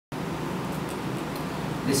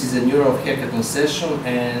This is a Neuroph hackathon session,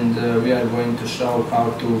 and we are going to show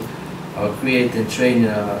how to create and train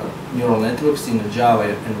neural networks in a Java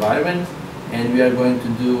environment, and we are going to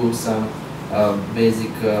do some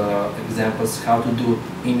basic examples how to do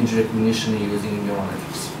image recognition using neural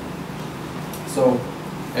networks. So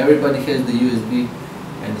everybody has the USB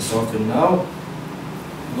and the software now.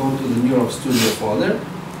 Go to the Neuroph Studio folder,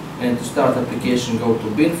 and to start application go to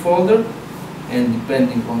bin folder, and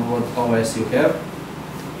depending on what OS you have,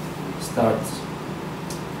 start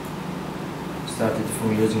it from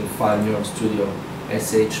using file Neuroph Studio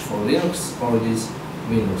SH for Linux or this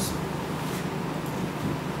Windows.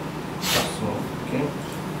 So, okay.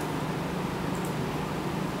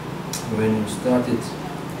 When you start it,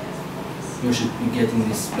 you should be getting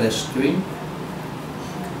this splash screen.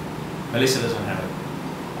 Melissa doesn't have it.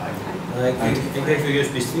 Ik krijg een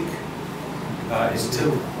USB-stick. Is it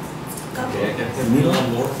two? Okay, I can have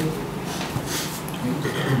one more thing.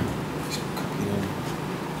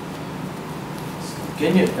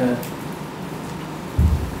 Can you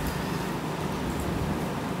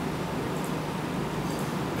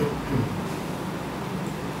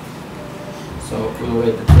so we'll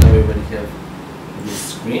wait until everybody have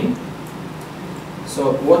this screen.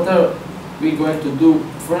 So what are we going to do?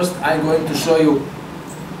 First, I'm going to show you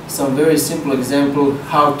some very simple example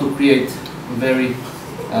how to create a very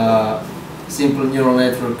simple neural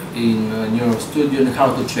network in Neuroph Studio and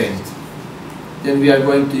how to train it. Then we are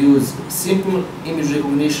going to use simple image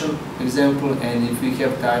recognition example, and if we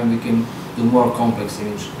have time we can do more complex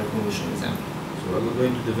image recognition example. So are we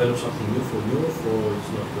going to develop something new for Neuroph, or it's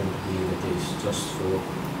not going to be the case just for...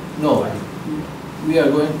 No, we are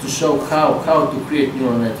going to show how to create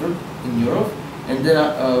neural network in Neuroph, and then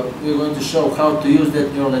we're going to show how to use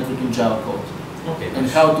that neural network in Java code. Okay. And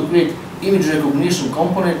how to create image recognition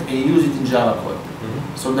component and use it in Java code.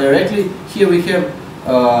 Mm-hmm. So directly here we have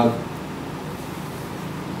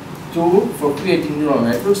tool for creating neural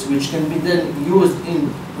networks, which can be then used in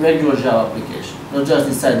regular Java application, not just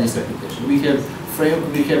inside this application. We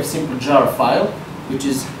have simple jar file, which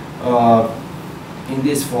is in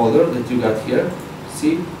this folder that you got here.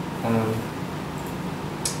 See,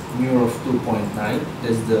 Neuroph 2.9.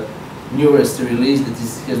 That's the newest release that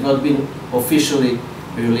has not been officially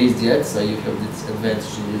released yet, so you have this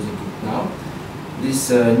advantage in using it now.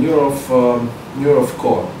 This Neuroph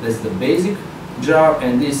core, that's the basic jar,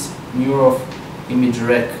 and this Neuroph image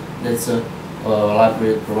rec, that's a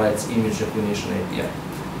library that provides image recognition API.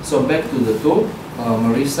 So back to the tool.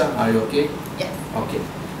 Marisa, are you okay? Yes. Okay.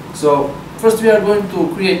 So first we are going to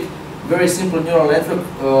create very simple neural network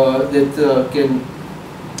that can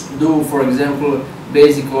do, for example,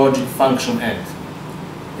 basic logic function AND.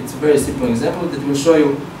 It's a very simple example that will show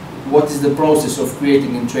you what is the process of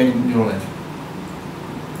creating and training neural network.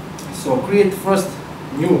 So create first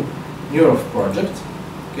new Neuroph project.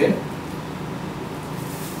 Okay.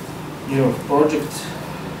 Neuroph project,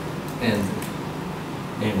 and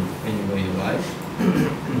name any way you like.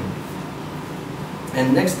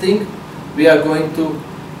 And next thing, we are going to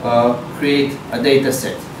create a data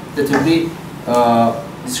set that will be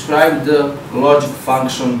describe the logic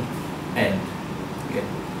function AND. Okay.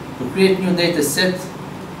 To create new data set,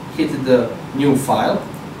 hit the new file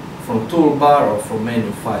from toolbar or from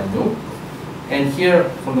menu file new, and here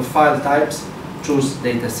from the file types choose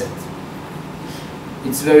data set.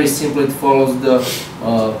 It's very simple. It follows the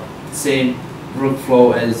same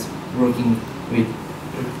workflow as working with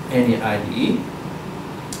any IDE.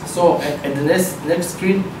 So at the next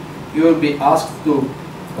screen, you will be asked to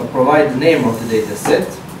provide the name of the data set.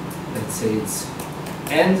 Let's say it's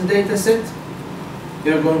AND data set.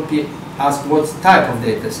 You're going to be asked what type of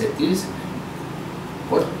data set is.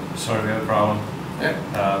 What? Sorry, we have a problem. Yeah.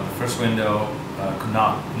 The first window could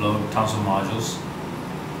not load tons of modules.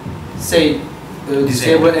 Say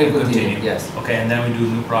disable and continue. Yes. Okay, and then we do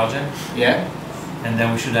new project. Yeah. And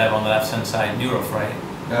then we should have on the left hand side Neuroph, right?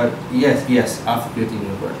 Yes, after creating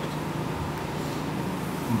new project.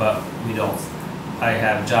 But we don't. I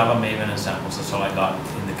have Java, Maven, and samples. That's all I got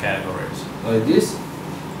in the categories. Like this?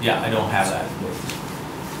 Yeah, I don't have that.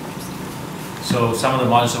 So some of the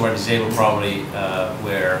modules that were disabled probably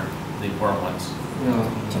were the important ones. No,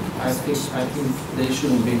 I think they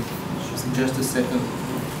shouldn't be. Just a second.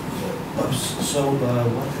 So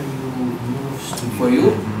what are you Neuroph Studio? For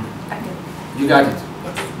you? Mm-hmm. You got it.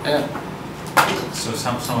 So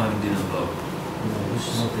some of them didn't load. No, this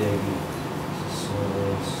is not the idea.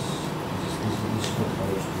 This is not how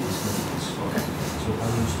it's business. Okay. So how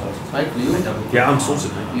do you start? Right, you? Yeah, I'm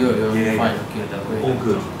sorted. You're Yeah, fine. yeah. Okay. All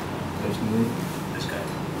good. This guy.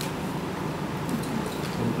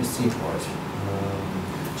 So proceed.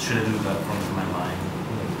 Should I do that from my line?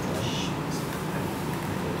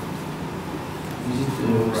 Is it,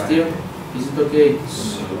 Right. Steven? Is it okay?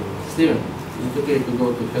 So, Steven, is it okay to go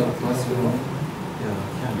to help Massimo?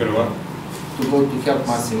 go to what? To go to help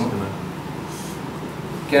Massimo?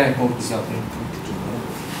 Can I go to help him?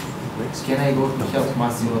 Can I go to help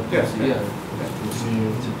Massimo? Yeah. Yeah.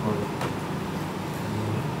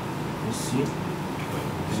 You see?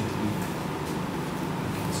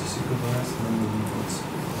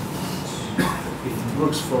 If it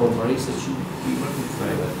works for Marisa, it should be working for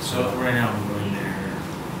everybody. So right now I'm going there, and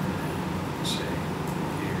then say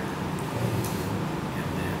here, and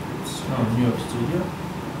then so Oh, Neuroph Studio.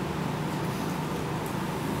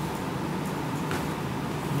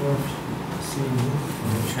 Neuroph Studio.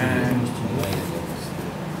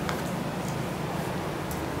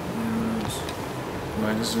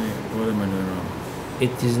 Why does it? What am I doing wrong?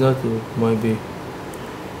 It is not, might be.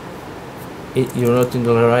 You're not in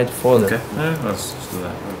the right folder. Okay, let's just do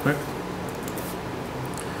that real quick.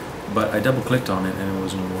 But I double clicked on it and it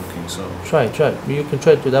wasn't working, so. Try. You can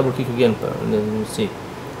try to double click again, and then you see.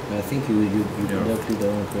 I think you Yeah. directly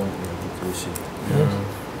don't want to see. Yes.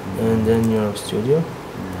 And then Neuroph Studio. Yeah.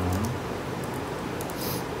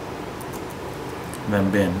 Then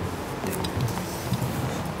bin.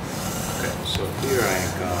 Okay, so here I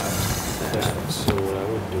got that. So what I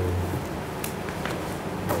would do,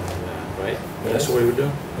 right? That's what we would do?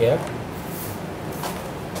 Yeah.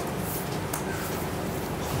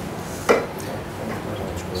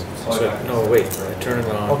 So, no, wait, I turn it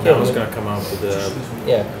on, Okay, now it's okay. gonna come out with the...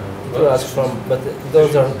 Yeah. It will ask from, but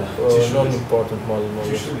those are non-important models.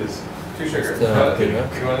 Two sugar. Just, yeah. You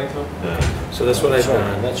want anything? So that's what I've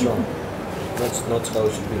done. That's wrong. That's not how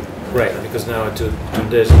it should be. Right, because now to do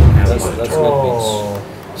this, I don't have That's much. not Oh.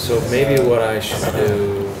 So maybe what I should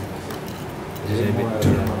do is maybe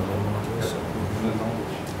turn on the modules.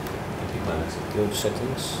 Go to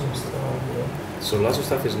settings. So lots of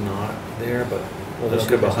stuff is not there, but Well, let's that's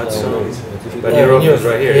go about because Hudson. now- But Neuroph is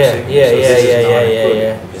right here, Yeah, see? yeah, So yeah, this is yeah, not yeah, included.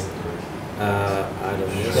 yeah. I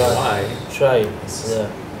don't know Try. why. Try. Yeah.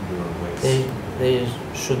 They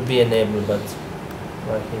should be enabled, but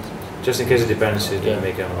like it. Just in case it depends, it Yeah. didn't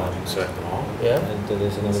make it on select them all. Yeah. And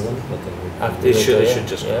there's another one, but then Activate. It should yeah.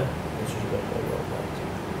 just Yeah. It should go right.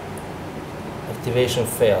 Activation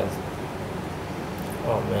failed.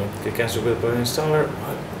 Oh man. Okay, cancel with button installer.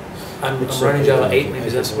 I'm It's running okay, Java I 8, can- maybe I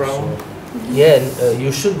that's the can problem. also- Yeah,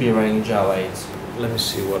 you should be running Java 8. Let me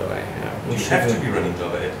see what do I have. You You should have to be- be running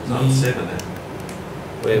Java 8. It's not 7 then.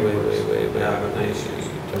 Wait. Yeah, Are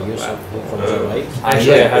you from Java 8?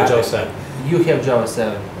 Actually, yeah, I have Java 7. You have Java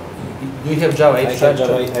 7. Do you have Java 8? I had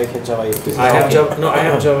Java 8 too. I have Java. No, I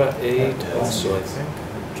have Java 8 also, I think.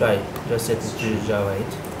 Try. Just set it to Java 8.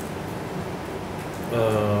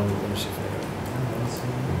 Let me see if I have.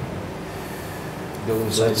 Go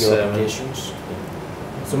inside That's your 7. applications.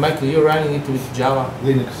 So Michael, you're running it with Java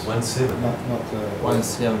Linux. 1.7.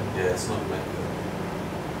 1.7. Yeah, it's not Mac.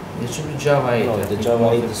 It should be Java 8. No, I the think.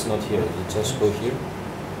 Java 8 is not here. You just go here.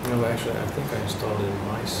 No, actually, I think I installed it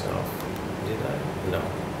myself. Did I? No.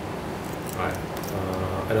 Alright.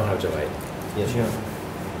 I don't have Java 8. Yes. Yeah.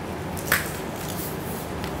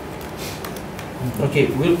 Okay,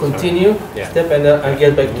 we'll continue Yeah. step and I'll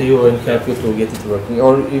get back to you and help you to get it working,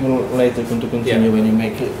 or even later to continue Yeah. when you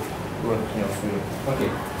make it work for you. Okay.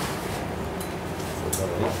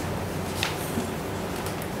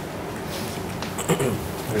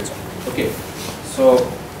 Okay, so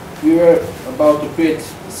we were about to create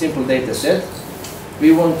a simple data set.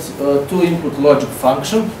 We want two input logic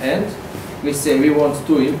function, and we say we want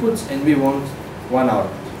two inputs and we want one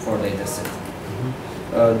output for data set.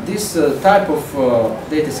 This type of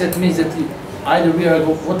data set means that either we are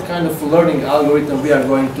what kind of learning algorithm we are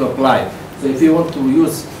going to apply. So if we want to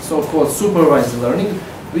use so-called supervised learning,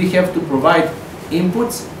 we have to provide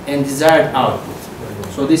inputs and desired output.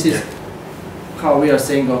 So this is how we are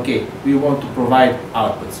saying, okay, we want to provide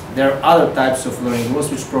outputs. There are other types of learning rules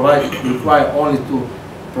which require only to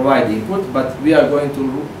provide input, but we are going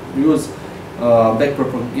to use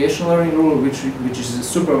backpropagation learning rule, which is a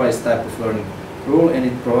supervised type of learning rule, and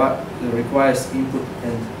it requires input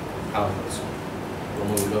and outputs. We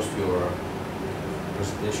lost your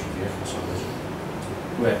presentation here for some reason.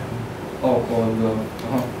 Where? Oh, on the.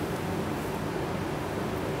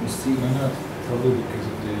 You see? No, probably because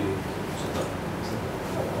of the setup.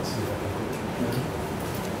 I'll see if I can go through.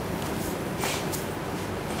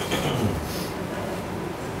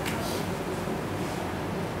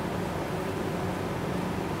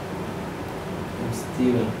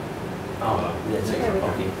 Steven. Oh, That's it.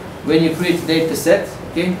 Okay. When you create data set,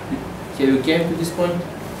 okay, here you came to this point.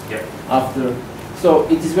 Yep. After So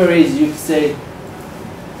it is very easy. You can say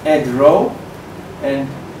add row, and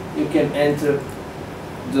you can enter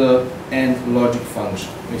the AND logic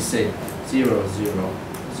function. We say 0, 0,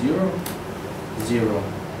 0, 0,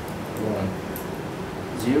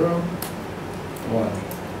 1, 0, 1,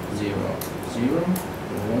 0, 0,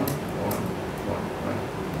 1, 1, 1, right?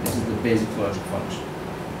 This is the basic logic function.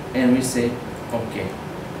 And we say OK.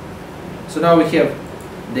 So now we have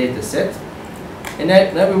data set. And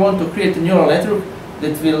now we want to create a neural network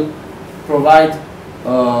that will provide,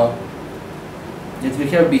 that will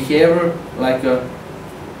have behavior like a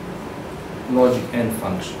logic AND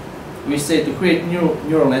function. We say to create new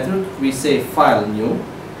neural network, we say file new,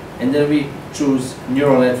 and then we choose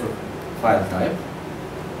neural network file type.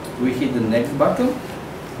 We hit the next button,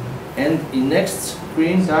 and in next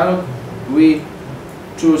screen dialog we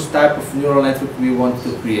choose type of neural network we want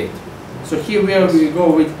to create. So here we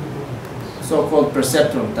go with so-called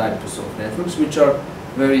perceptron types of networks, which are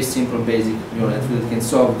very simple basic neural networks that can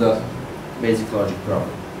solve the basic logic problem.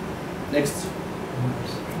 Next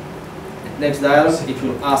dialog, it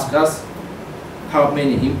will ask us how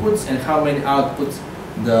many inputs and how many outputs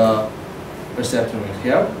the perceptron will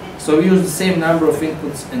have. So we use the same number of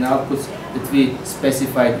inputs and outputs that we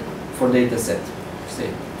specified for data set.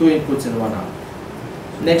 Say 2 inputs and 1 output.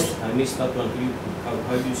 Next. I missed that one.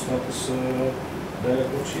 How do you start this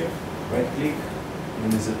dialog box here? Right click.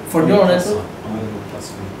 And is it For neural network?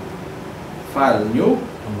 plus one. File new, On it.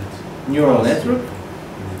 neural network.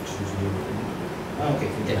 And then choose neural. Okay.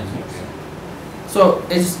 Yeah. So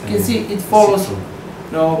as you can see, it follows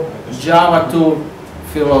Java 2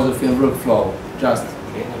 philosophy and workflow. Just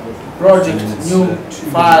project, And it's, new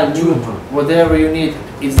file, new whatever you need,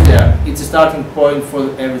 it's there. It's a starting point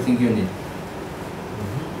for everything you need.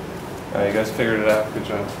 You guys figured it out. Good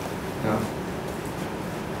job. Yeah.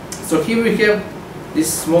 So here we have this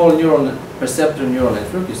small perceptron neural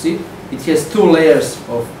network. You see, it has 2 layers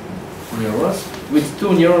of neurons with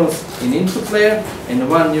 2 neurons in input layer and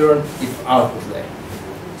 1 neuron in output layer.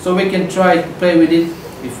 So we can try to play with it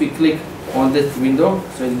if we click on that window,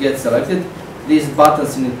 so it gets selected. These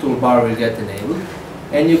buttons in the toolbar will get enabled,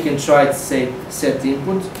 and you can try to say set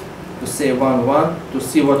input to say 1, 1 to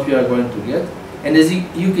see what we are going to get. And as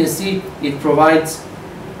you can see, it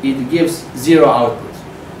gives 0 output.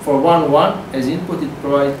 For 1, 1 as input, it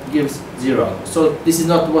gives 0 output. So this is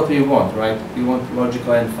not what we want, right? We want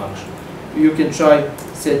logical AND function. You can try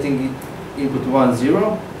setting it input 1,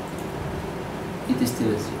 0. It is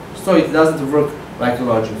still a 0. So it doesn't work like a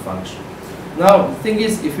logic function. Now the thing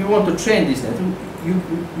is, if you want to train this network, you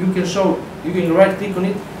can right click on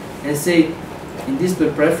it and say in display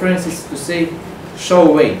preferences to say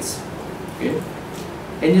show weights. Okay?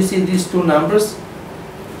 And you see these 2 numbers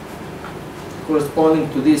corresponding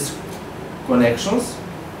to these connections.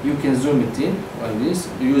 You can zoom it in like this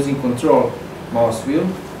using control mouse wheel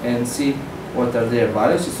and see what are their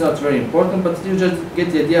values. It's not very important, but you just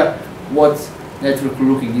get the idea what network you're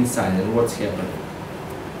looking inside and what's happening.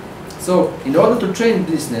 So in order to train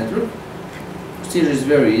this network, procedure is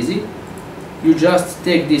very easy. You just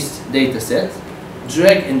take this data set,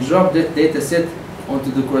 drag and drop that data set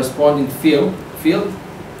onto the corresponding field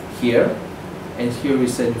here, and here we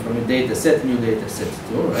set from a data set, new data set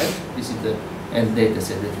 2, right? This is the end data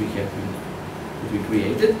set that we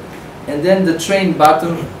created, and then the train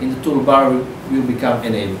button in the toolbar will become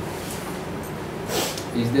enabled.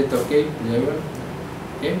 Is that okay?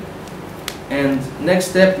 Okay. And next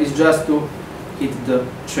step is just to hit the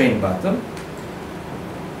train button.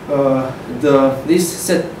 This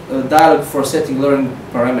dialog for setting learning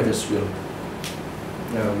parameters will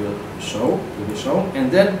be shown,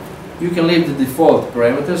 and then you can leave the default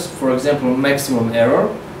parameters, for example maximum error,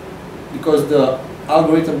 because the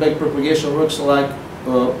algorithm backpropagation works like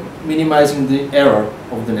minimizing the error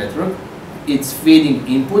of the network. It's feeding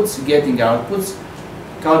inputs, getting outputs,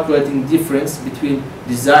 calculating difference between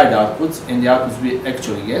desired outputs and the outputs we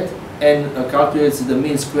actually get, and calculates the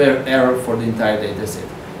mean square error for the entire data set.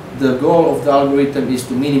 The goal of the algorithm is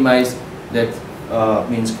to minimize that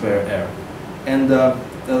mean square error. And the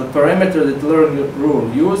parameter that learning rule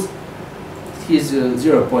use is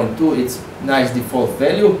 0.2. It's nice default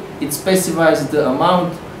value. It specifies the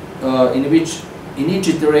amount in which in each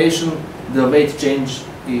iteration the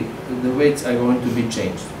weights are going to be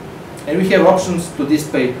changed. And we have options to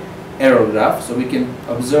display error graph, so we can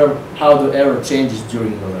observe how the error changes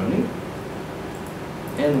during the learning.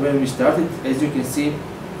 And when we started, as you can see,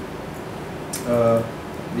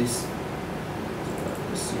 this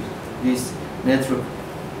network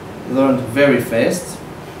learned very fast,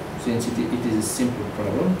 since it is a simple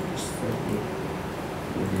problem. Just let me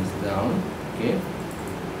put this down, okay?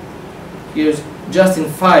 here's just in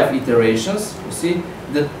 5 iterations. You see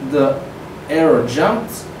that the error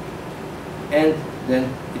jumped and then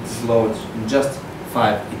it is lowered in just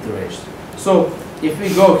 5 iterations. So if we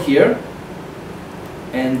go here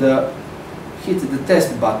and hit the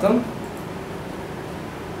test button,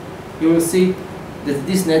 you will see that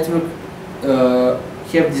this network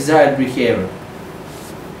have desired behavior.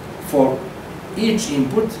 For each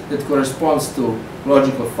input that corresponds to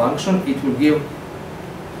logical function, it will give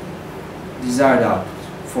desired output.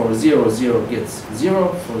 For 0, 0 gets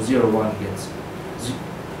 0, for 0, 1 gets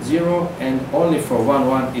 0, and only for 1,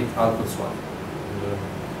 1 it outputs 1.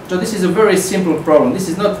 So this is a very simple problem. This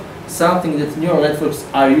is not something that neural networks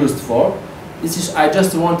are used for. This is, I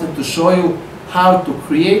just wanted to show you how to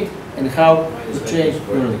create and how to change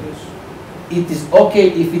neural networks. It is okay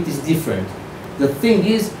if it is different. The thing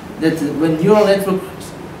is that when neural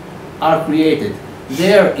networks are created,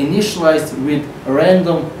 they are initialized with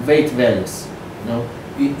random weight values.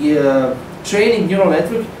 Training neural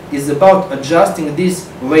network is about adjusting these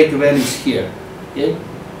weight values here, okay?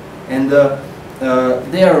 And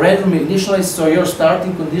they are randomly initialized, so your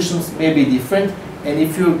starting conditions may be different. And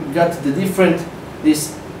if you got the different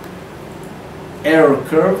this error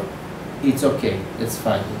curve, it's okay. It's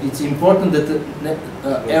fine. It's important that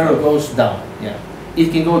the error goes down. Yeah,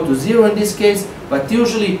 it can go to 0 in this case, but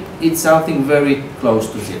usually it's something very close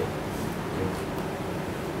to 0.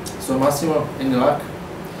 So Massimo, any luck?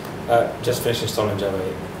 Just finished installing Java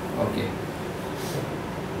 8. Okay.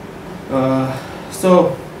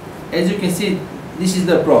 So as you can see, this is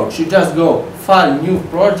the approach. You just go file, new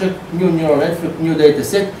project, new neural network, new data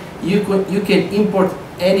set. You can import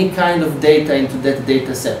any kind of data into that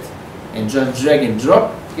data set and just drag and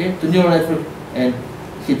drop, okay, to neural network and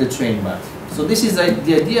hit the train button. So this is the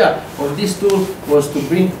idea of this tool, was to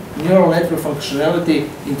bring neural network functionality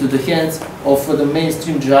into the hands of the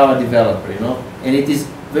mainstream Java developer, and it is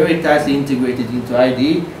very tightly integrated into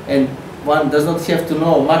IDE, and one does not have to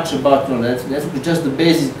know much about neural network, just the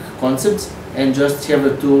basic concepts, and just have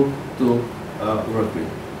a tool to work with.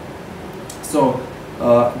 So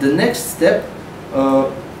the next step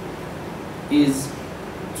is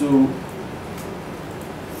to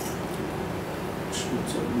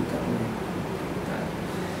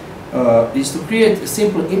create a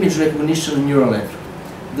simple image recognition neural network.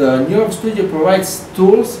 The Neuroph Studio provides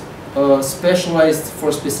tools specialized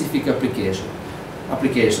for specific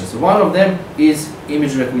applications. One of them is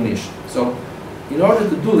image recognition. So in order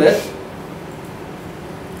to do that,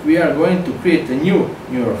 we are going to create a new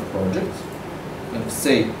Neuroph project, and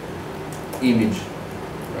say image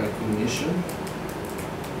recognition.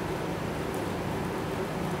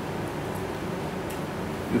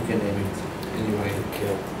 You can name it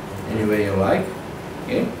any way you like.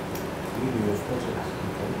 Okay.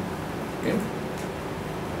 Okay.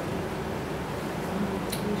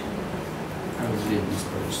 I will leave this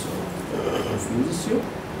page so it confuses you.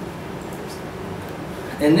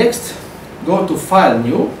 And next, go to File,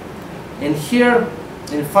 New, and here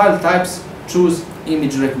in File Types, choose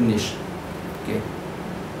Image Recognition. Okay.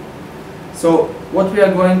 So what we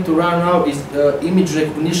are going to run now is the Image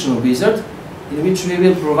Recognition Wizard, in which we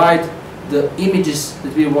will provide the images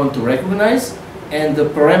that we want to recognize and the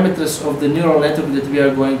parameters of the neural network that we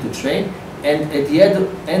are going to train. And at the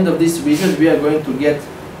end of this wizard, we are going to get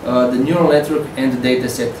the neural network and the data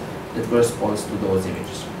set that corresponds to those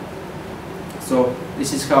images. So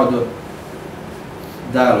this is how the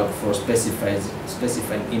dialog for specifying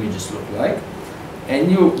images look like. And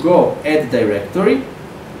you go Add Directory,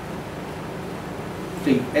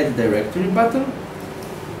 click Add Directory button,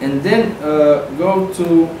 and then go to,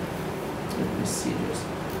 let me see, just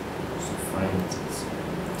to find it.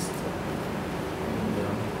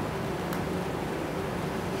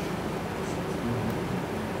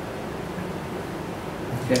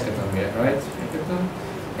 Hackathon, yeah, right? Hackathon.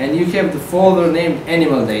 And you have the folder named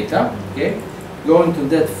Animal Data. Okay, go into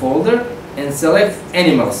that folder and select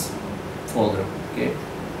Animals folder. Okay,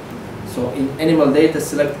 so in Animal Data,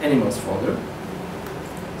 select Animals folder.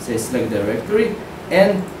 Say Select Directory,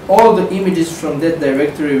 and all the images from that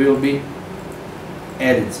directory will be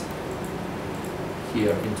added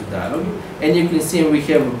here into dialog. And you can see we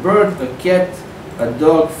have a bird, a cat, a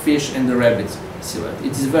dog, fish, and a rabbit select.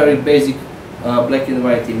 It is very basic black and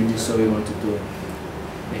white images, so we wanted to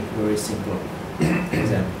make a very simple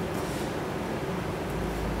example.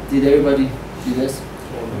 Did everybody do this?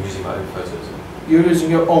 I'm using my own photos. You're using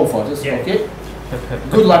your own photos, Yeah. okay?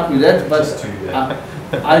 Good luck with that, but Just two,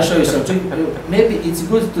 I'll show you something. Maybe it's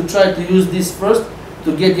good to try to use this first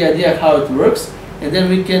to get the idea how it works, and then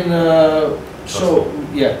we can show.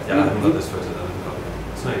 Yeah. Yeah, I haven't got this photo.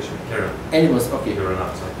 It's no issue. Carry on. Animals. Okay. You're an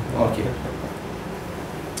outside. Okay.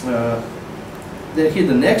 Then hit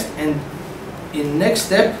the next, and in next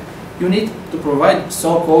step you need to provide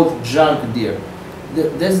so-called junk dir.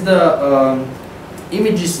 That's the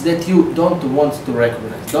images that you don't want to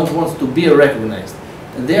recognize, don't want to be recognized.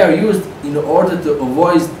 They are used in order to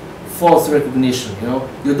avoid false recognition.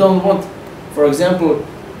 You don't want, for example,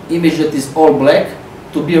 image that is all black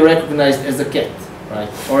to be recognized as a cat, right,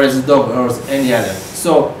 or as a dog, or as any other.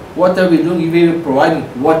 So what are we doing? We are providing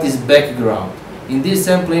what is background. In these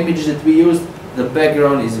sample images that we use, the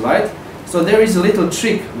background is white. So there is a little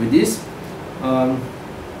trick with this.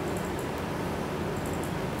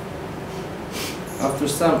 After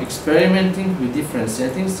some experimenting with different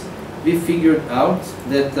settings, we figured out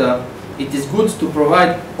that it is good to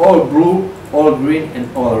provide all blue, all green, and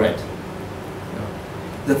all red.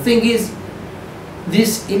 The thing is,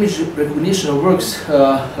 this image recognition works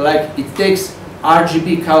like it takes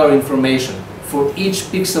RGB color information for each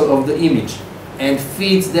pixel of the image and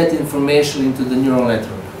feeds that information into the neural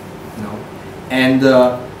network. And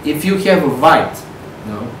if you have a white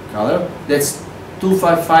color, that's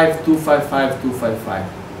 255, 255, 255.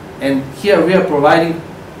 And here we are providing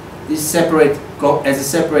this separate as a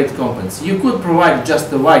separate components. You could provide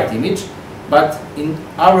just a white image, but in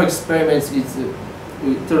our experiments it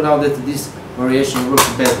turned out that this variation works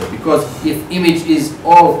better, because if image is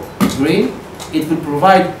all green, it will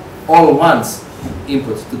provide all once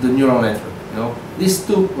input to the neural network. This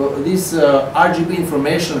RGB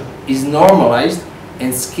information is normalized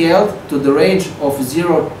and scaled to the range of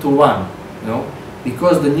 0 to 1,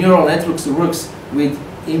 because the neural networks works with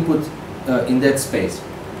input in that space.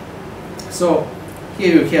 So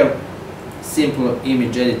here you have simple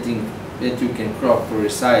image editing that you can crop or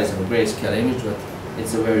resize or grayscale image, but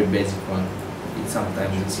it's a very basic one.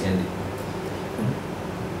 Sometimes it's handy.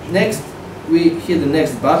 Next, we hit the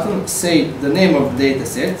next button, say the name of the data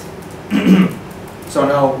set. So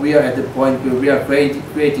now we are at the point where we are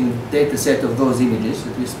creating data set of those images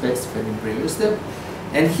that we specified in previous step.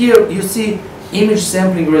 And here you see image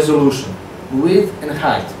sampling resolution, width and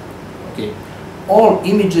height. Okay. All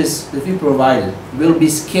images that we provided will be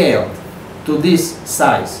scaled to this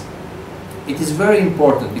size. It is very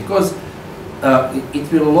important because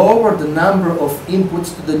it will lower the number of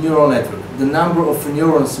inputs to the neural network, the number of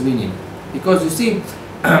neurons we need. Because you see,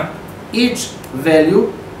 each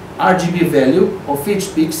value, RGB value of each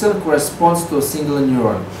pixel corresponds to a single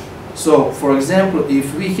neuron. So, for example,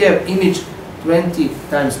 if we have image 20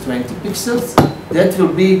 times 20 pixels, that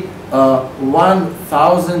will be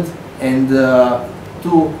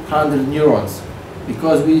 1,200 neurons.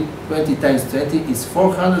 Because 20 times 20 is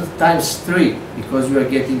 400 times 3, because we are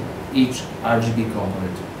getting each RGB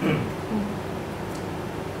component.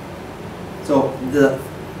 So the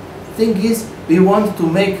thing is, we want to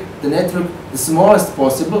make the network the smallest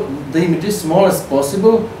possible, the images smallest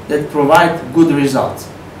possible that provide good results.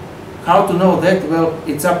 How to know that? Well,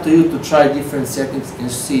 it's up to you to try different settings and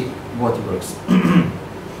see what works.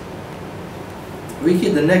 We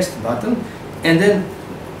hit the next button, and then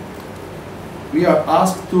we are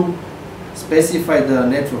asked to specify the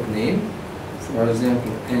network name. For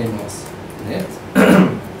example, animals net,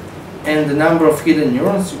 and the number of hidden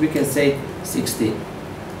neurons, we can say 16,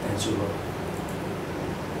 and so on.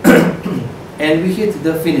 And we hit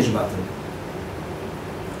the finish button.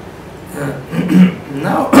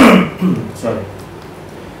 Now, sorry.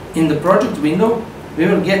 In the project window, we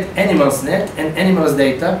will get animals net and animals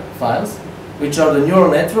data files, which are the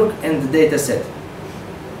neural network and the data set.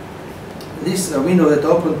 This window that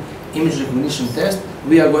opened image recognition test,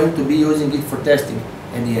 we are going to be using it for testing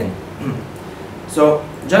at the end. So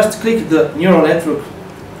just click the neural network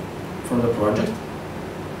from the project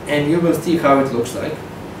and you will see how it looks like.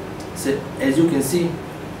 So as you can see,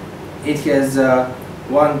 it has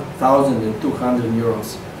 1,200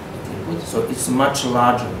 neurons at input, so it's a much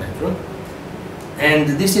larger network.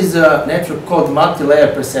 And this is a network called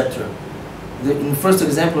multi-layer perceptor. In the first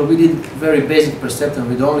example, we did very basic perceptor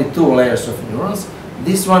with only 2 layers of neurons.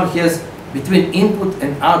 This one has, between input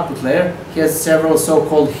and output layer, has several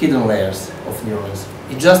so-called hidden layers of neurons.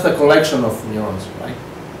 It's just a collection of neurons, right?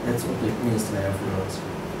 That's what it means, layer of neurons.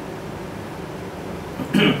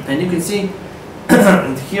 And you can see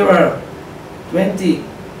here are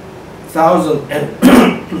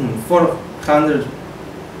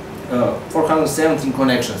 20,417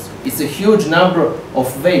 connections. It's a huge number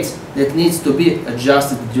of weights that needs to be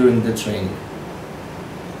adjusted during the training.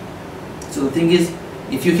 So the thing is,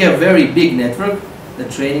 if you have very big network, the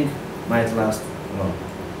training might last long.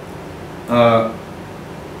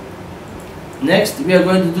 Next, we are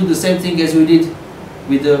going to do the same thing as we did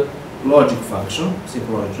with the logic function,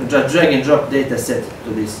 simple logic function. Just drag and drop data set to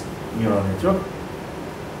this neural network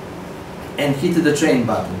and hit the train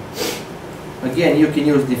button. Again, you can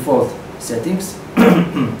use default settings.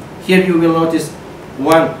 Here you will notice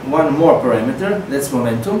one more parameter, that's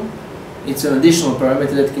momentum. It's an additional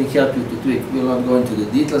parameter that can help you to tweak. We'll not go into the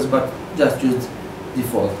details, but just use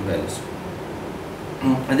default values.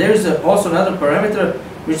 And there is also another parameter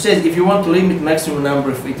which says if you want to limit maximum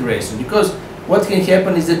number of iterations, because what can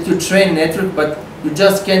happen is that you train a network, but you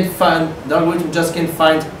just can't find, the algorithm just can't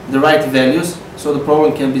find the right values, so the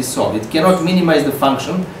problem can be solved. It cannot minimize the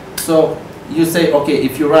function, so you say, okay,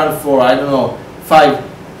 if you run for, I don't know,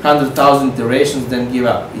 500,000 iterations, then give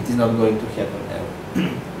up. It is not going to happen ever.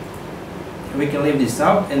 We can leave this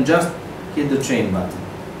out and just hit the train button.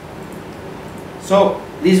 So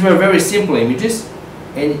these were very simple images,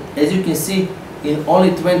 and as you can see, in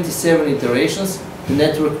only 27 iterations, the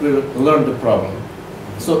network will learn the problem.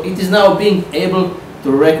 So it is now being able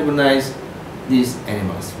to recognize these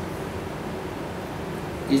animals.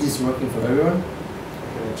 Is this working for everyone?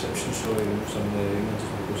 An exception showing some of the images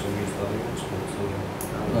because I used other ones, but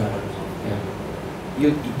Yeah.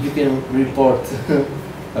 You can report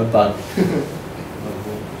a bug.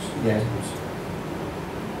 Yeah.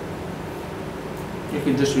 You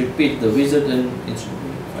can just repeat the wizard and it should be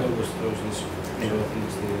I always throws this, so I think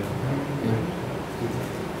it's the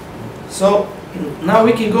So now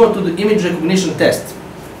we can go to the image recognition test,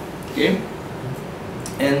 okay,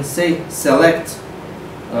 and say select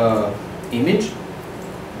image,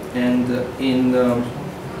 and in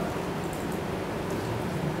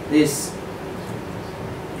this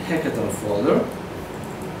hackathon folder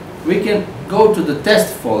we can go to the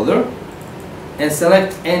test folder and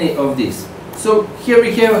select any of these. So here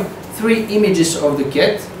we have 3 images of the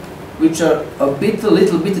cat which are a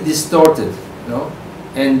little bit distorted, you know,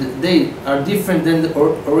 and they are different than the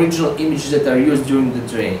original images that are used during the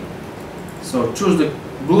training. So choose the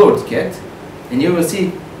blurred cat, and you will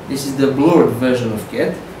see this is the blurred version of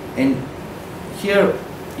cat, and here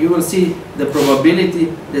you will see the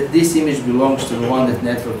probability that this image belongs to the one that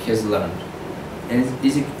network has learned. And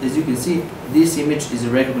as you can see, this image is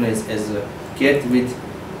recognized as a cat with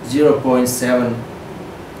 0.7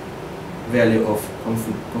 value of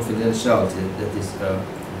confidentiality, that is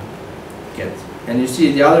cat. And you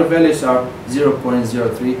see the other values are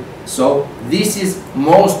 0.03, so this is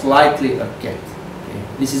most likely a cat. Okay?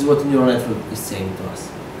 This is what the neural network is saying to us.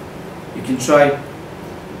 You can try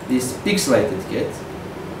this pixelated cat.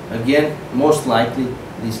 Again, most likely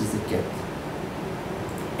this is the cat.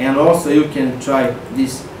 And also you can try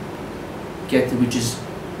this cat which is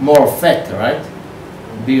more fat, right?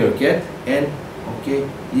 Bigger cat, and okay,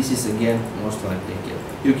 this is again most likely a cat.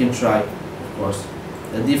 You can try, of course,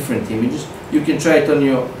 different images. You can try it on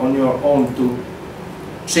your own to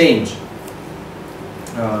change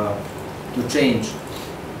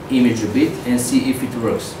image a bit and see if it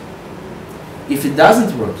works. If it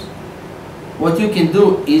doesn't work, what you can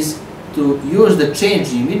do is to use the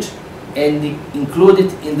change image and include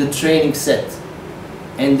it in the training set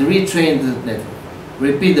and retrain the network.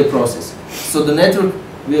 Repeat the process. So the network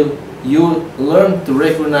will learn to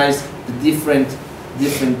recognize the different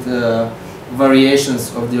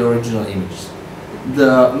variations of the original images.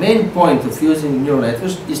 The main point of using neural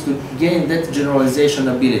networks is to gain that generalization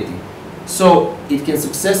ability, so it can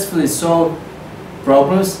successfully solve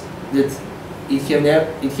problems that it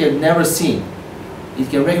had never seen. It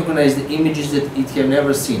can recognize the images that it had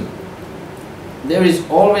never seen. There is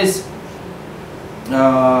always,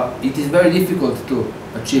 it is very difficult to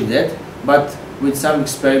achieve that, but with some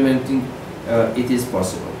experimenting it is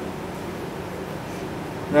possible.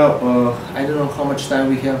 Now, I don't know how much time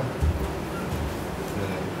we have.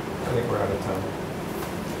 I think we're out of time.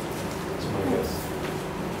 That's my guess.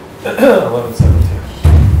 11:17.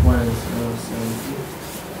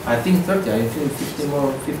 1:17. I think 30. I think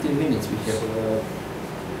 15 minutes we have.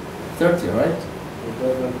 30, right?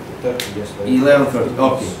 11:30, yes. 11:30.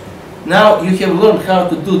 Okay. Now you have learned how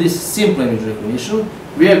to do this simple image recognition.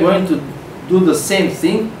 We are going to do the same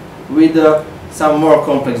thing with some more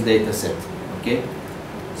complex data set. Okay.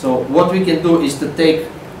 So what we can do is to take,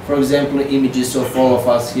 for example, images of all of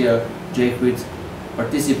us here, JCrete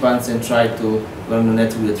participants, and try to learn the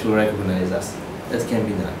network that will recognize us. That can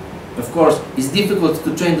be done. Of course, it's difficult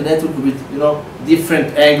to train the network with, you know,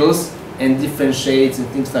 different angles and different shades and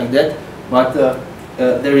things like that. But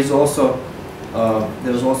there is also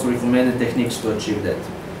recommended techniques to achieve that.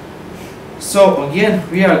 So again,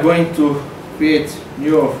 we are going to create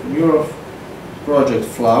Neuroph project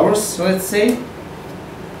flowers. So let's say.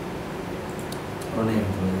 Or name it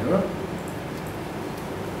whatever.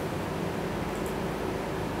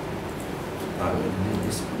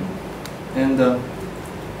 and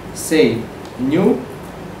say new,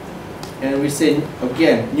 and we say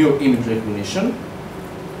again new image recognition,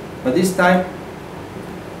 but this time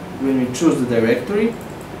when we choose the directory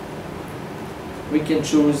we can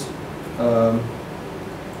choose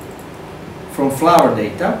from flower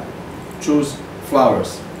data, choose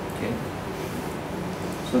flowers. Okay,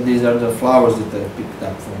 so these are the flowers that I picked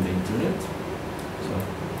up from the internet. So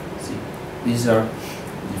see, these are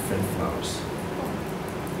different flowers,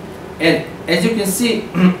 and as you can see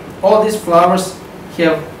all these flowers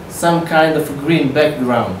have some kind of a green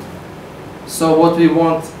background. So what we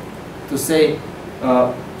want to say,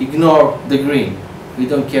 ignore the green, we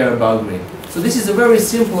don't care about green. So this is a very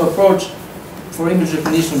simple approach for image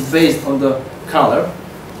recognition based on the color.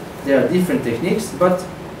 There are different techniques, but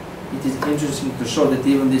it is interesting to show that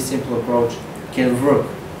even this simple approach can work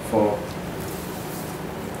for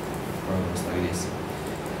problems like this.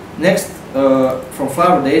 Next, from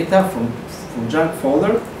flower data, from junk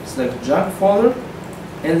folder, select junk folder,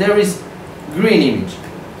 and there is green image.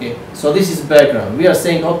 Okay, so this is background. We are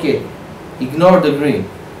saying, okay, ignore the green.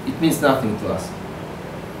 It means nothing to us.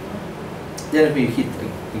 Then we hit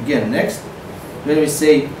again next. Then we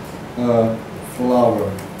say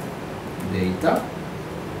flower data,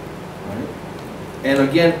 right? And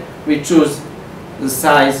again we choose the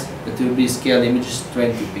size that will be scaled images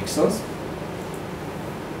 20 pixels.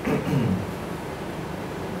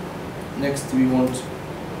 Next we want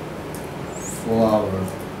flower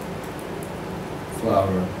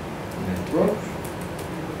network.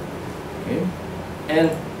 Okay,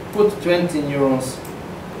 and put 20 neurons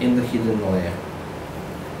in the hidden layer.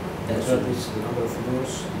 And so this the number of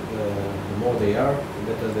neurons, the more they are,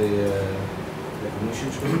 the better the recognition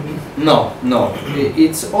is going to be? No, no.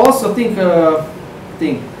 It's also think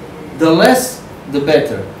the less the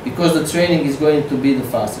better, because the training is going to be the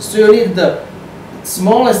fastest. So you need the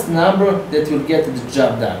smallest number that will get the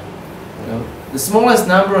job done. You know? The smallest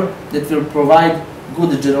number that will provide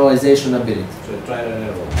good generalization ability. So trial and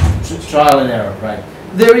error. Trial and error, right?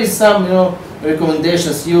 There is some,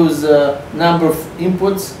 recommendations. Use number of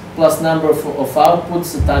inputs plus number of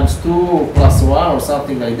outputs times 2 plus 1 or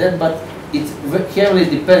something like that. But it heavily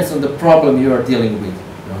depends on the problem you are dealing with.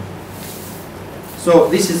 So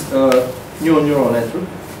this is a new neural network,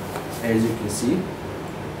 as you can see.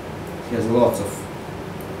 It has lots of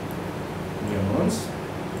neurons,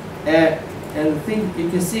 and the thing you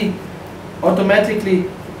can see automatically.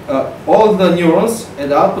 All the neurons at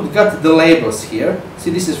the output got the labels here. See,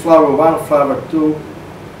 this is flower 1, flower 2,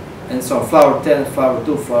 and so on. Flower 10, flower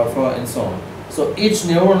 2, flower 4, and so on. So each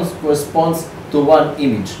neuron corresponds to one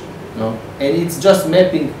image, and it's just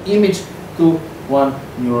mapping image to one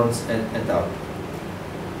neurons at output.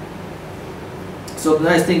 So the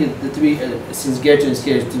nice thing that we, since Gertrude is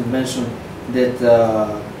here to mention that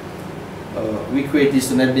we create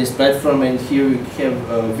this NetBeans platform, and here we have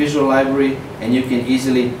a visual library, and you can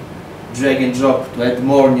easily drag and drop to add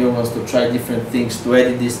more neurons, to try different things, to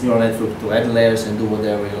edit this neural network, to add layers and do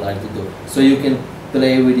whatever you like to do. So you can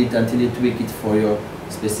play with it until you tweak it for your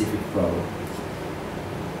specific problem.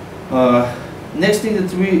 Next thing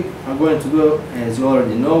that we are going to do, as you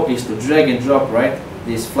already know, is to drag and drop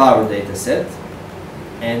this flower data set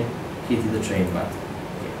and hit the train button.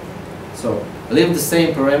 So leave the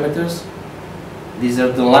same parameters. These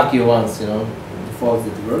are the lucky ones, defaults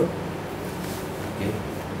that work. Okay.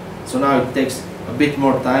 So now it takes a bit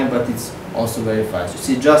more time, but it's also very fast. You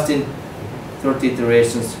see, just in 30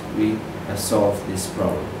 iterations, we have solved this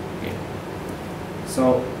problem. Okay.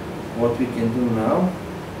 So what we can do now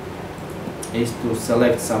is to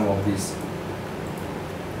select some of these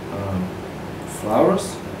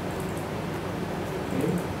flowers.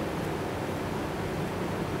 Okay.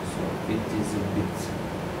 So it is a bit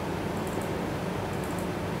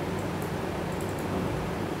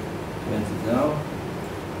went down,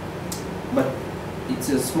 but it's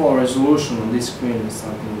a small resolution on this screen or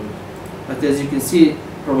something. But as you can see,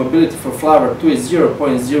 probability for flower 2 is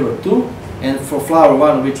 0.02, and for flower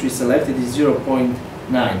 1, which we selected, is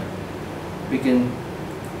 0.9. We can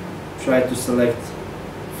try to select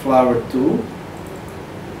flower 2,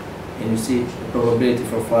 and you see the probability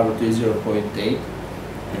for flower 2 is 0.8,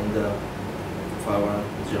 and flower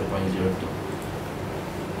 0.02.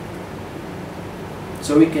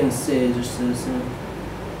 So we can say, just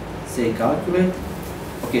say calculate.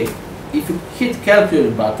 Okay, if you hit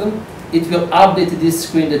calculate button, it will update this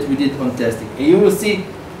screen that we did on testing, and you will see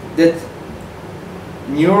that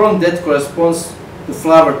neuron that corresponds to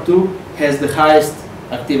flower 2 has the highest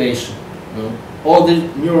activation. All the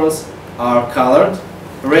neurons are colored.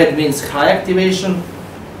 Red means high activation,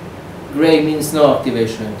 gray means no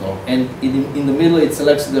activation at all, and in the middle it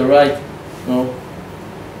selects the right no,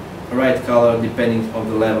 right color depending on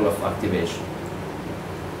the level of activation.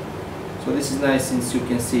 So this is nice since you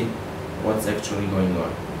can see what's actually going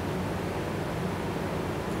on.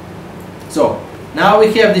 So now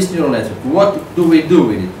we have this neural network. What do we do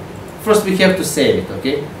with it? First we have to save it,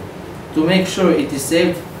 okay? To make sure it is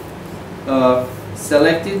saved,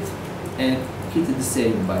 select it and hit the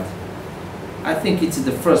save button. I think it's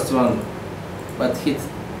the first one, but hit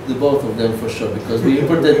the both of them for sure because we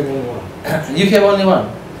imported. You have only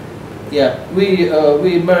one. Yeah,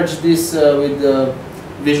 we merged this with the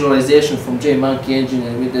visualization from JMonkey engine,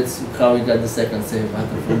 and that's how we got the second save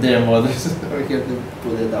button from their models. We have to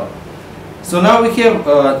put it out. So now we have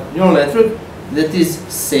a neural network that is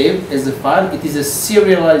saved as a file. It is a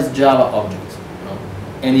serialized Java object,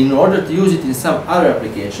 and in order to use it in some other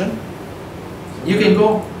application, you can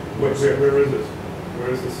go. Where is it?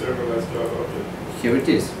 Where is the serverless Java object? Here it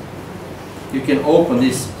is. You can open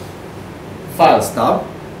this files tab,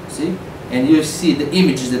 see, and you see the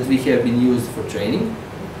images that we have been used for training,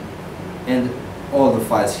 and all the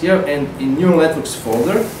files here. And in neural networks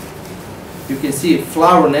folder, you can see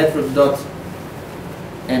flower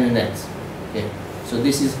network.nnnet. Okay, so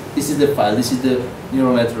this is the file. This is the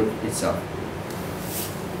neural network itself.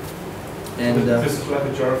 And This is like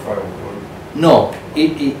a jar file. Or? no,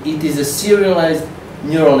 it is a serialized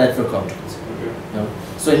neural network object. Okay. No?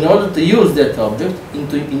 So in order to use that object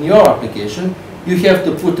in your application, you have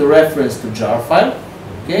to put a reference to jar file,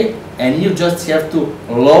 okay, and you just have to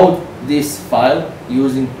load this file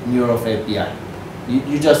using Neuroph API.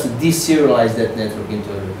 You just deserialize that network into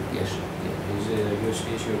your application. Okay. Is there a use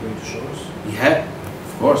case you're going to show us? Yeah,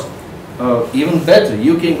 of course. Even better,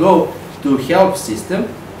 you can go to help system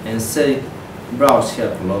and say browse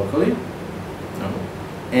help locally,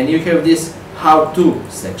 and you have this how-to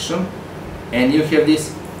section, and you have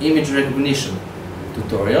this image recognition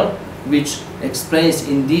tutorial which explains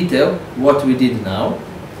in detail what we did now,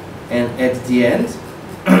 and at the end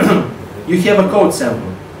you have a code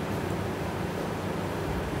sample.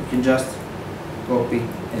 You can just copy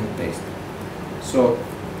and paste. So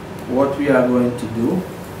what we are going to do,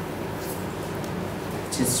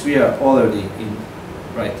 since we are already in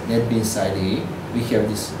NetBeans IDE, we have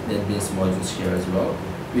this NetBeans modules here as well.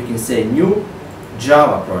 We can say new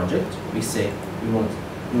Java project. We say we want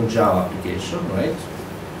new Java application, right?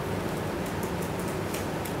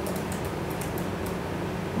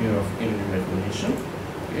 Neuroph image recognition.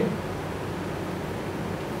 Okay.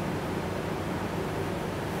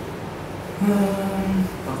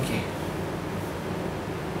 Okay.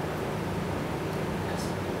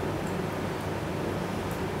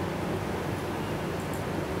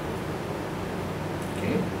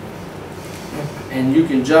 Okay. And you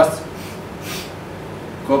can just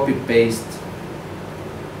copy paste.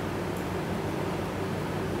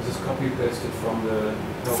 This is copy pasted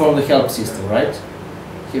From the help system, right?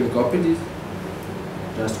 Here we copied it.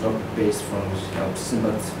 Just copy paste from the help system,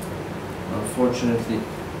 but unfortunately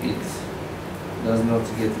it does not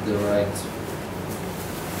get the right.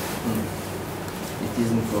 It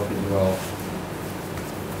isn't copied well.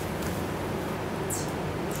 Let's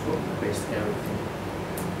copy paste everything.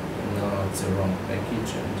 And now it's a wrong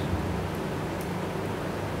package, and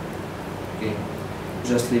okay,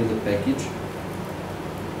 just leave the package.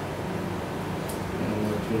 And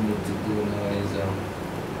what we need to do now is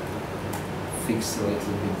fix a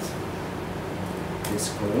little bit this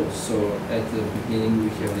code. So at the beginning we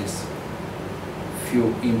have this few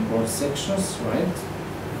import sections, right?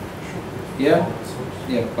 Yeah,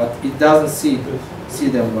 yeah, but it doesn't see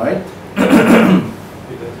them, right?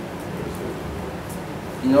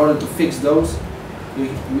 In order to fix those, we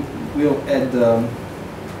will add.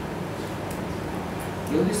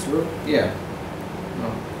 Will this work? Yeah.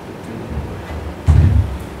 No.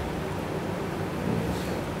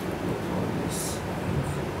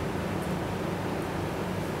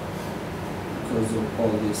 Because of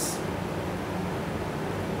all this.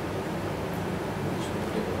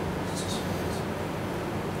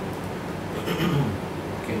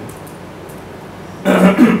 Okay.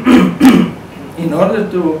 In order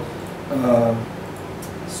to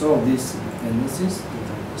solve these dependencies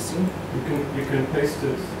that I'm missing, You can paste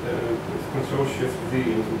it with Control Shift V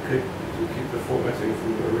and to keep the formatting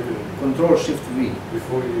from the original Control Shift V.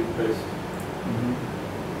 before you paste.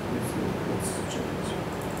 Let's check it.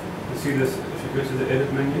 You see this if you go to the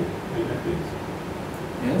edit menu in NetBeans.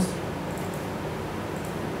 Yes.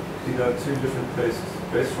 See there are two different pastes.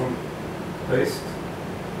 Paste from paste.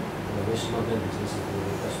 This is not in this is the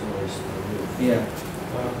customized view. Yeah.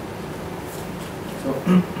 So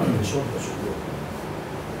The shortcut should work.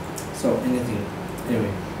 so anything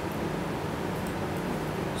anyway.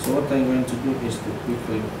 So what I'm going to do is to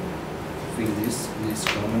quickly fix these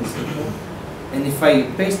comments, and if I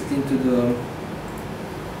paste it into the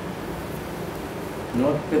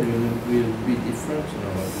notepad, will be different. No,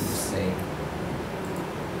 it will be the same.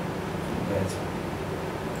 That's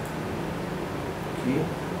okay.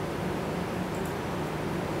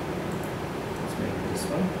 Let's make this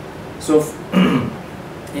one. So,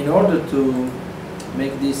 in order to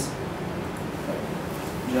make this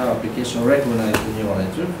Java application recognize the neural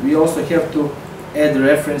network, we also have to add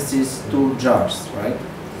references to jars, right?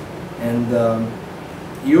 And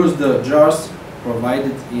use the jars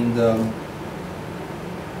provided in the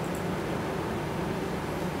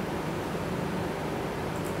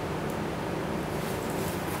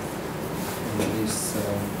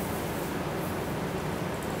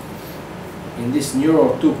in this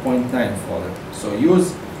Neuroph 2.9 folder. So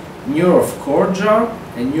use Neuroph core jar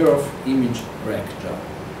and Neuroph image rec jar.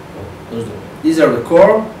 These are the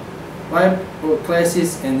core type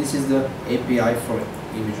classes, and this is the API for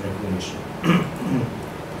image recognition.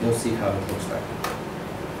 You'll see how it looks like.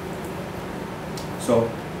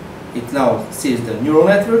 So it now sees the neural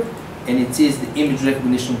network and it sees the image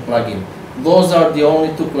recognition plugin. Those are the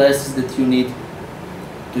only two classes that you need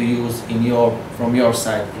to use in from your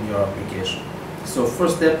side in your application. So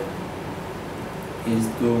first step is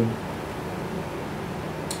to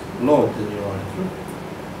load the neural network.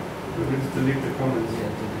 We will just delete the comments.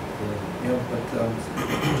 Yeah, but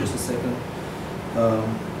just a second.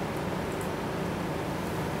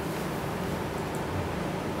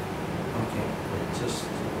 Okay, just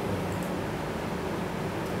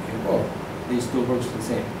okay. Oh, these two works the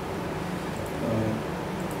same.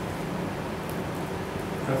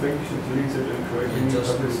 I think you should delete it and create a And new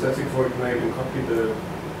just public static void main and copy the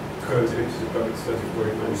current image to the public static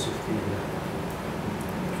void main.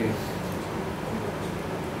 Okay.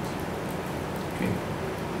 Okay.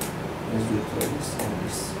 Let's do it like this and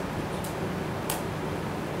this.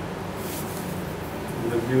 And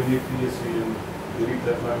then view new PSV and delete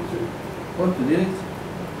that line too. What to delete?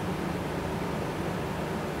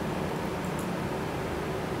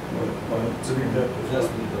 Delete that. Just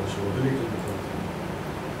delete it.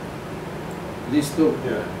 These two.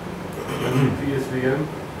 Yeah. And then PSVM.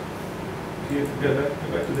 Go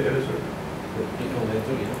back to the editor. Click on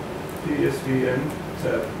later, yeah. PSVM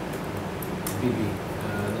tab. BB.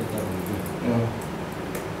 Not WB. Yeah.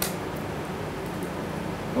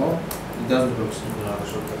 Oh, it doesn't work.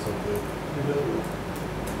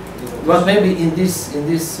 But maybe in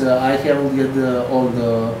this I haven't get all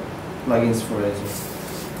the plugins for it.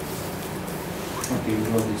 Okay, we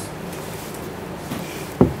got this.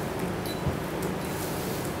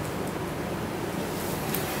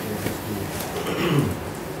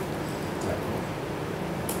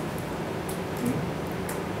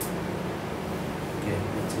 Okay,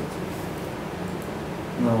 that's it.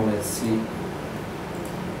 Now let's see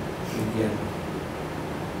again.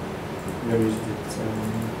 Where is it?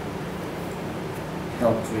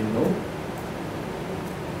 Help window.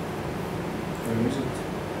 Where is it?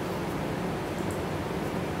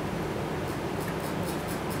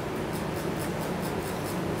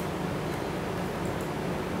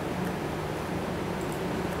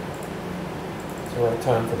 So we have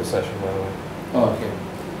time for the session, by the way. Oh, okay.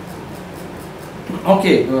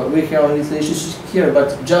 Okay, we have a little issue here,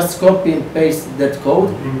 but just copy and paste that code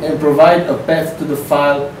and provide a path to the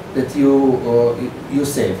file that you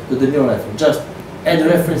save to the neural network. Just add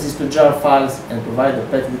references to jar files and provide a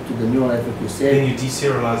path to the neural network you Then save. you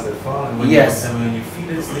deserialize that file, and when, Yes. when you feed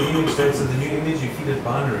it the image, that's the new image, you feed it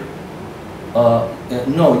binary.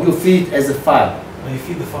 No, you feed it as a file. When you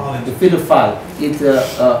feed the file You into feed a file. It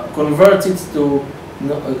converts it to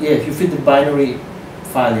you feed the binary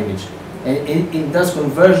file image, and it does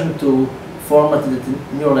conversion to format that the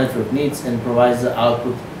neural network needs and provides the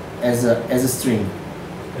output as a string.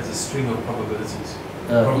 as a string of probabilities.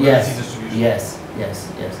 Yes, Probability distribution. yes.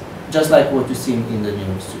 Just like what you see in the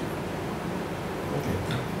Neuroph studio. Okay.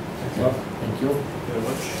 Well, thank you. Very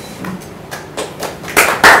much.